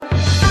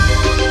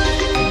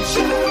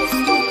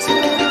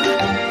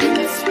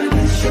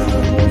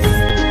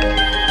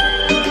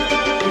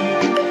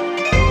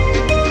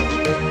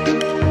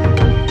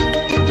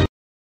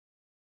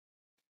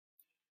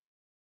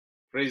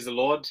Praise the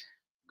Lord.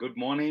 Good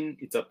morning.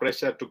 It's a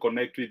pleasure to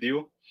connect with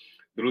you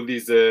through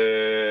this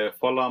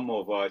forum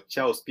of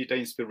Charles Peter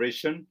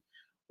Inspiration,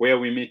 where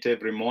we meet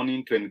every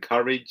morning to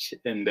encourage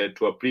and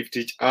to uplift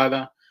each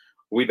other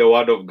with the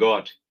Word of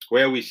God,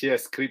 where we share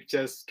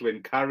scriptures to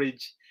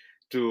encourage,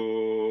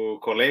 to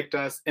collect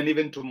us, and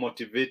even to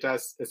motivate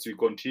us as we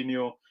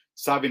continue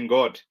serving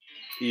God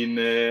in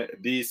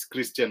this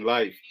Christian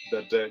life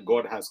that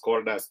God has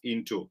called us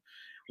into.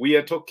 We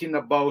are talking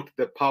about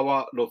the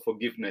power of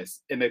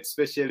forgiveness, and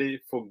especially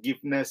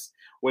forgiveness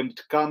when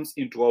it comes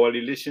into our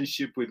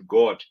relationship with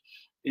God.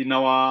 In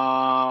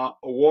our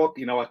walk,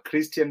 in our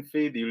Christian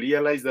faith, you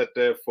realize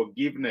that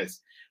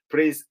forgiveness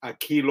plays a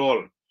key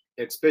role,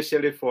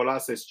 especially for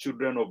us as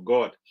children of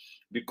God,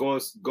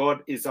 because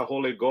God is a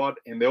holy God,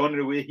 and the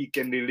only way He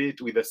can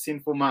relate with a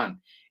sinful man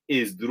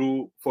is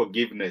through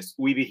forgiveness.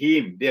 With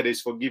Him, there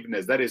is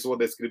forgiveness. That is what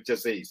the scripture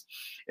says.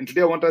 And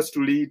today I want us to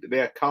read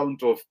the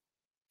account of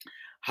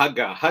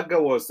Hagar.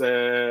 Hagar was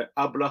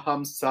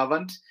Abraham's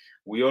servant.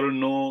 We all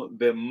know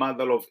the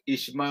mother of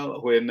Ishmael.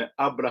 When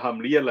Abraham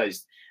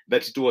realized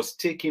that it was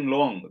taking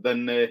long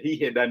than he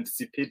had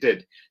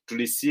anticipated to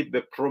receive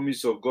the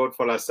promise of God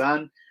for a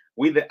son,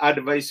 with the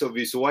advice of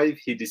his wife,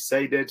 he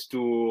decided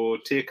to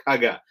take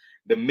Hagar,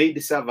 the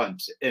maid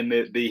servant, and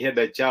they had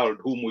a child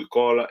whom we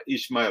call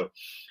Ishmael.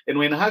 And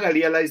when Hagar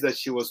realized that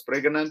she was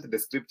pregnant, the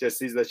scripture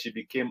says that she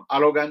became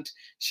arrogant,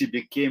 she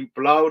became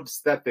proud,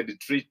 started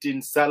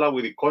treating Sarah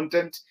with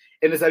contempt,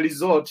 and as a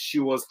result, she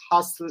was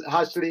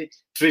harshly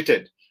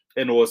treated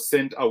and was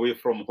sent away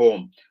from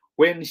home.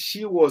 When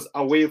she was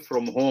away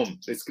from home,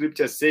 the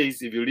scripture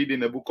says, if you read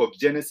in the book of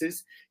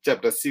Genesis,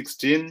 chapter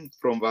 16,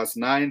 from verse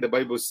 9, the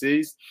Bible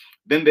says,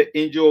 then the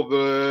angel of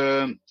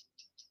the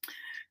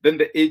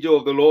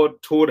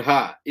Lord told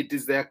her, it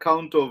is the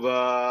account of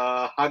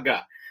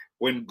Hagar,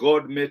 when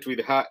God met with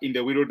her in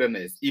the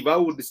wilderness. If I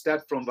would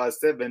start from verse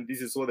 7,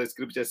 this is what the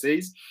scripture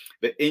says.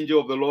 The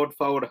angel of the Lord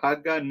found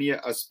Hagar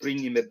near a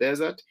spring in the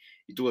desert.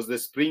 It was the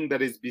spring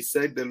that is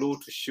beside the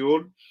road to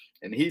Sheol.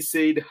 And he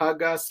said,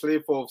 Hagar,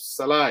 slave of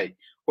Sarai,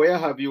 where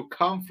have you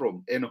come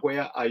from and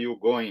where are you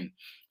going?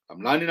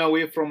 I'm running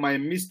away from my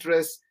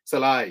mistress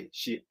Sarai,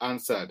 she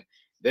answered.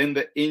 Then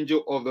the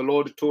angel of the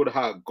Lord told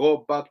her, go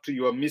back to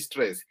your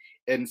mistress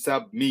and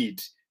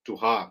submit to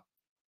her.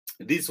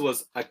 This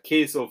was a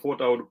case of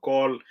what I would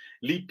call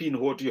leaping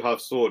what you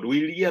have sowed.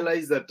 We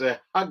realize that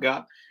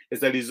Hagar,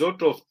 as a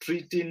result of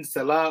treating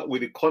Sarah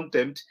with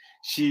contempt,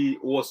 she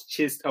was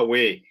chased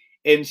away.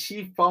 And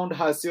she found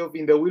herself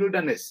in the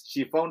wilderness.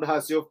 She found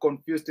herself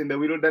confused in the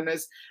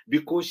wilderness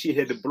because she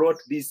had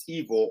brought this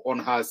evil on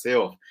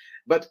herself.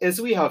 But as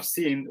we have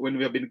seen when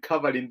we have been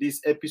covering this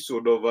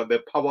episode of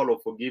the power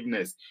of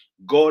forgiveness,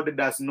 God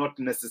does not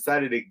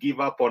necessarily give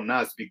up on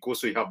us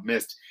because we have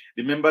messed.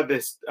 Remember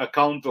this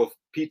account of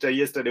Peter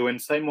yesterday when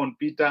Simon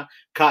Peter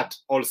cut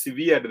or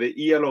severed the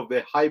ear of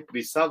the high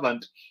priest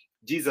servant.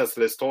 Jesus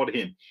restored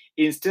him.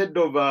 Instead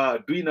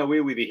of doing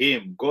away with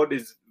him, God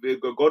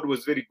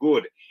was very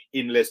good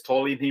in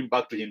restoring him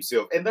back to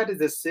himself. And that is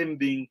the same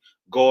thing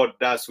God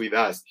does with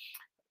us.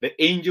 The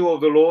angel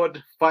of the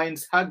Lord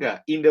finds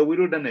Hagar in the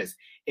wilderness,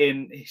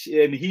 and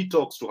he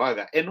talks to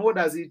Hagar. And what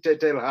does he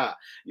tell her?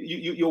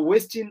 You're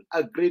wasting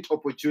a great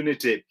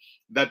opportunity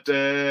that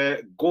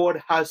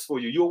God has for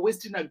you. You're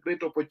wasting a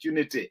great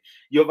opportunity.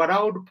 You've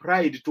allowed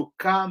pride to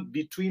come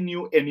between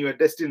you and your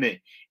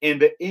destiny. And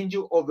the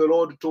angel of the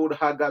Lord told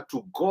Hagar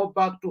to go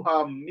back to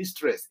her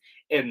mistress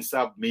and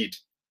submit.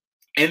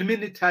 And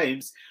many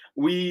times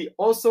we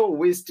also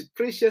waste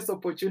precious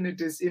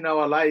opportunities in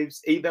our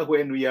lives, either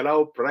when we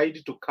allow pride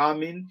to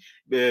come in,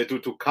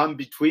 to come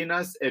between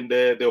us and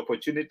the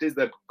opportunities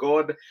that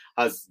God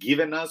has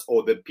given us,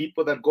 or the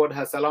people that God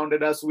has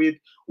surrounded us with.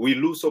 We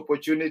lose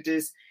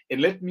opportunities.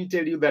 And let me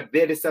tell you that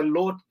there is a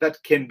lot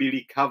that can be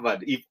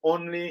recovered if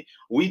only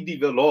we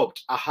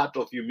developed a heart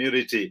of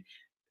humility.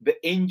 The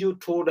angel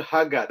told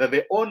Hagar that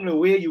the only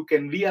way you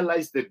can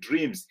realize the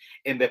dreams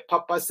and the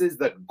purposes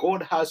that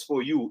God has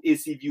for you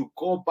is if you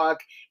go back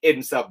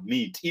and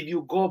submit. If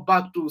you go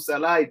back to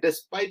Sarai,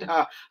 despite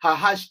her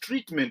harsh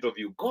treatment of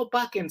you, go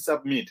back and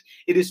submit.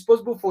 It is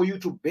possible for you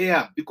to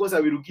bear, because I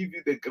will give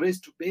you the grace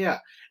to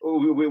bear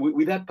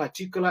with that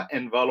particular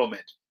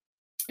environment.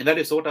 And that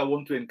is what I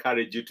want to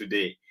encourage you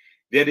today.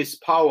 There is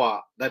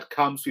power that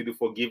comes with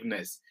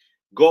forgiveness.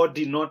 God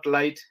did not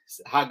light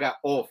Hagar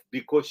off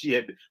because she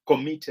had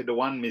committed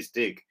one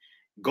mistake.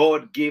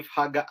 God gave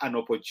Hagar an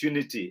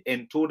opportunity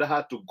and told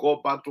her to go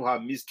back to her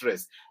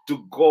mistress,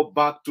 to go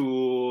back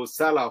to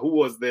Sarah, who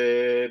was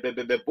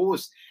the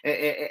boss,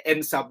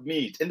 and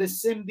submit. And the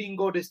same thing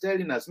God is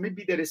telling us.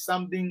 Maybe there is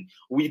something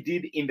we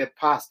did in the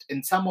past,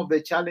 and some of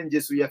the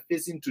challenges we are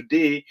facing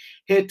today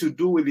had to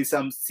do with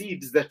some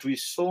seeds that we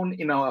sown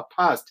in our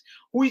past,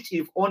 which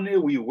if only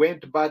we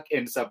went back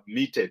and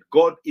submitted,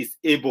 God is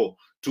able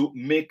to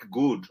make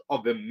good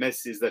of the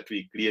messes that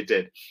we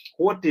created?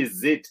 What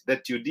is it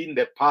that you did in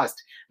the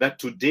past that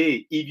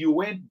today, if you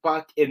went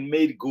back and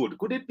made good?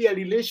 Could it be a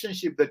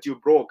relationship that you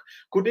broke?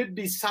 Could it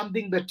be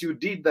something that you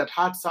did that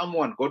hurt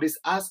someone? God is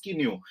asking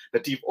you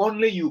that if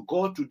only you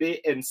go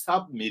today and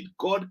submit,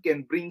 God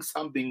can bring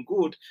something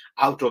good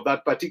out of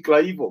that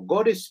particular evil.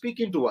 God is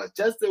speaking to us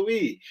just the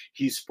way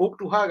he spoke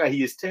to Hagar.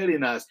 He is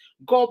telling us,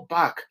 go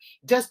back,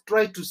 just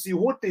try to see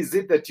what is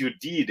it that you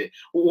did,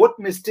 what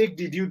mistake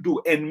did you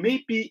do, and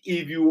maybe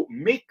if you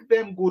make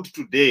them good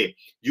today,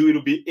 you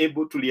will be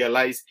able to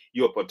realize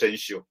your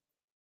potential.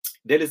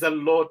 There is a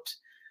lot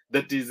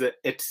that is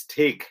at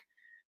stake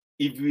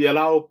if we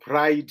allow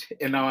pride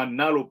and our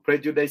narrow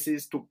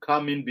prejudices to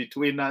come in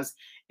between us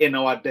and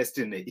our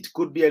destiny. It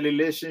could be a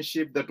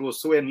relationship that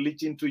was so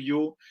enriching to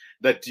you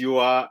that you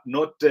are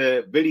not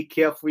very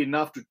careful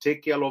enough to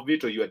take care of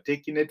it, or you are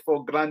taking it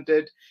for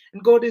granted.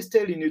 And God is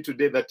telling you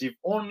today that if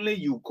only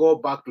you go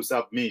back to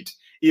submit,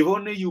 if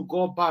only you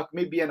go back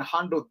maybe and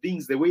handle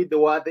things the way they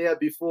were there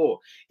before,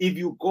 if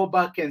you go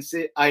back and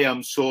say, I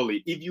am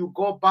sorry, if you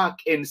go back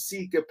and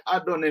seek a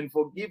pardon and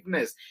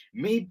forgiveness,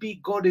 maybe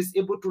God is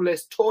able to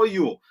restore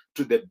you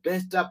to the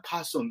better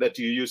person that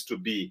you used to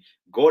be.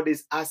 God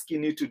is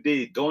asking you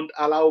today, don't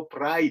allow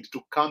pride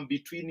to come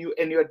between you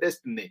and your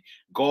destiny.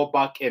 Go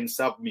back and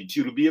submit.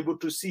 You'll be able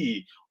to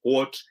see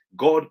what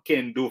God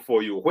can do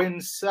for you.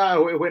 When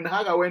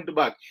Hagar went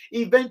back,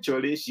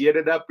 eventually she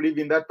ended up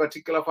leaving that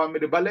particular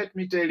family. But let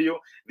me tell you,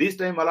 this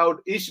time around,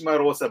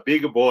 Ishmael was a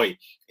big boy,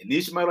 and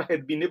Ishmael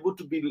had been able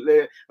to be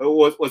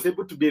was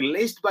able to be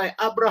raised by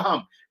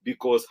Abraham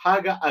because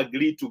Hagar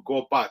agreed to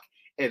go back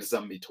and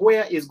submit.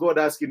 Where is God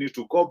asking you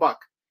to go back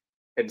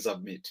and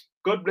submit?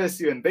 God bless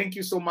you, and thank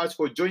you so much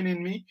for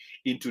joining me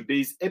in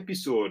today's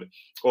episode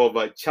of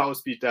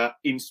Charles Peter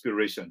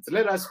Inspirations.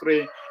 Let us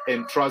pray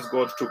and trust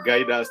God to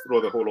guide us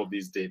through the whole of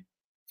this day.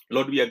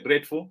 Lord, we are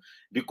grateful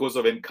because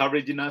of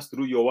encouraging us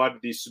through your word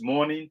this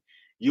morning.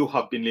 You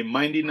have been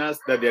reminding us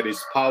that there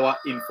is power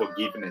in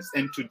forgiveness.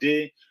 And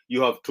today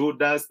you have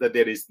told us that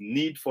there is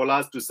need for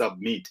us to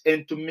submit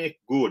and to make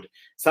good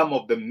some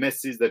of the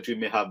messes that we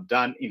may have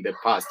done in the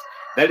past.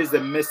 That is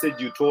the message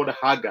you told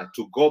Hagar,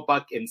 to go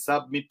back and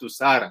submit to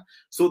Sarah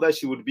so that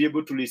she would be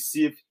able to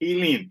receive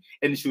healing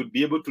and she would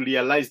be able to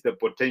realize the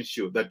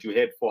potential that you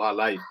had for her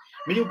life.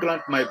 May you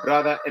grant my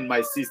brother and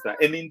my sister,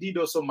 and indeed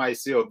also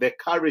myself, the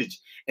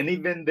courage and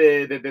even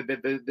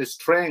the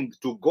strength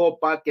to go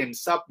back and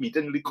submit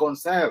and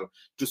reconcile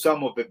to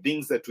some of the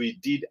things that we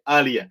did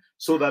earlier,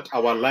 so that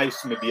our lives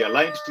may be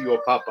aligned to your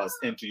purpose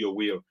and to your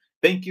will.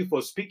 Thank you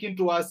for speaking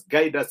to us,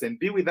 guide us, and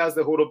be with us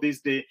the whole of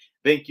this day.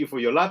 Thank you for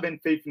your love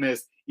and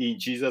faithfulness. In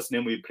Jesus'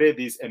 name we pray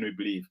this and we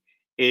believe.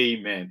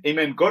 Amen.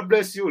 Amen. God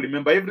bless you.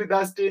 Remember, every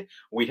Thursday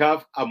we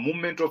have a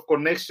moment of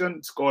connection.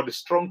 It's called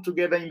Strong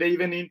Together in the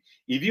Evening.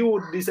 If you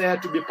would desire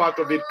to be part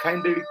of it,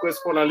 kindly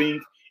request for a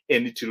link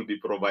and it will be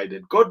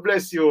provided. God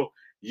bless you.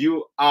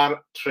 You are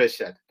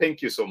treasured.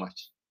 Thank you so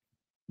much.